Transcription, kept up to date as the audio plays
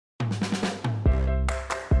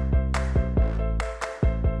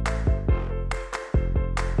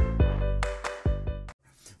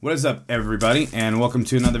What is up, everybody, and welcome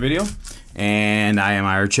to another video. And I am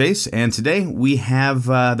Ira Chase, and today we have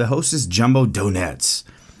the Hostess Jumbo Donettes.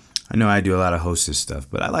 I know I do a lot of Hostess stuff,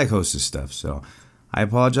 but I like Hostess stuff, so I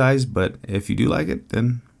apologize. But if you do like it,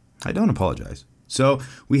 then I don't apologize. So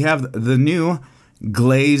we have the new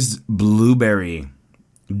glazed blueberry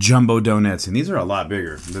Jumbo Donettes, and these are a lot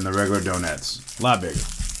bigger than the regular Donettes. A lot bigger.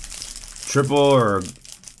 Triple or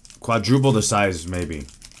quadruple the size, maybe,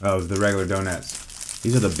 of the regular Donettes.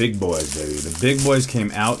 These are the big boys, baby. The big boys came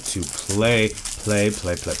out to play. All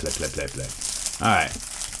right,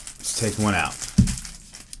 let's take one out.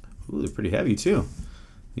 Ooh, they're pretty heavy, too.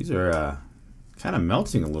 These are kind of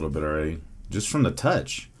melting a little bit already, just from the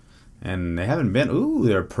touch. And they haven't been... Ooh,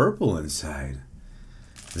 they're purple inside.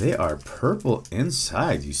 They are purple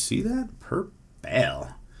inside. You see that? Purple.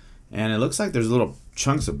 And it looks like there's little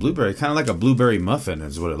chunks of blueberry, kind of like a blueberry muffin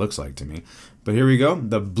is what it looks like to me. But here we go.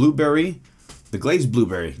 The glazed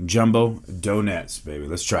blueberry Jumbo Donettes, baby.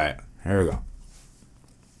 Let's try it. Here we go.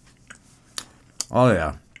 Oh,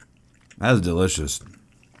 yeah. That's delicious.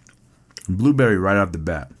 Blueberry right off the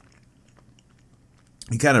bat.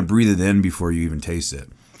 You kind of breathe it in before you even taste it.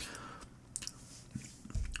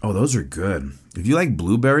 Oh, those are good. If you like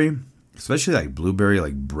blueberry, especially like blueberry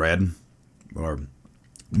like bread or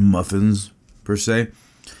muffins per se,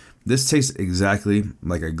 this tastes exactly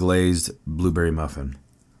like a glazed blueberry muffin.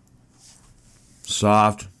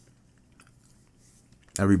 Soft.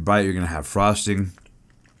 Every bite you're gonna have frosting.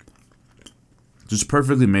 Just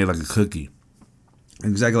perfectly made like a cookie.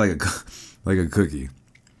 Exactly like a cookie.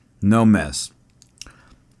 No mess.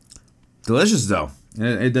 Delicious though.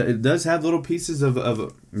 And it does have little pieces of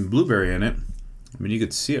blueberry in it. I mean, you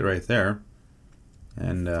could see it right there.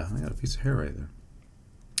 And I got a piece of hair right there.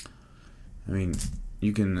 I mean,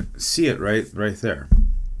 you can see it right there.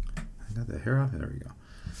 I got the hair off. There we go.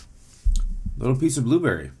 Little piece of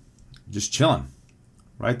blueberry, just chilling,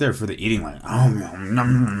 right there for the eating line. Oh,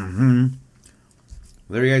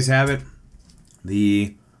 there you guys have it.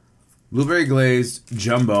 The blueberry glazed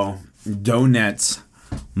jumbo donuts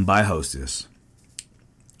by Hostess.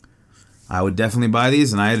 I would definitely buy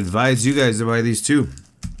these, and I'd advise you guys to buy these too.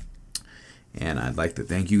 And I'd like to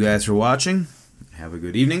thank you guys for watching. Have a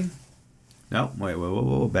good evening. No, wait,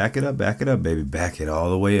 whoa, back it up, baby, back it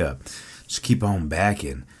all the way up. Just keep on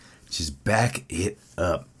backing. Just back it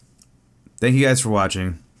up. Thank you guys for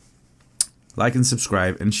watching. Like and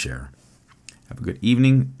subscribe and share. Have a good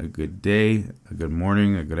evening, a good day, a good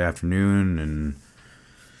morning, a good afternoon, and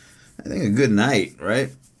I think a good night,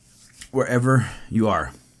 right? Wherever you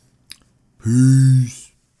are. Peace.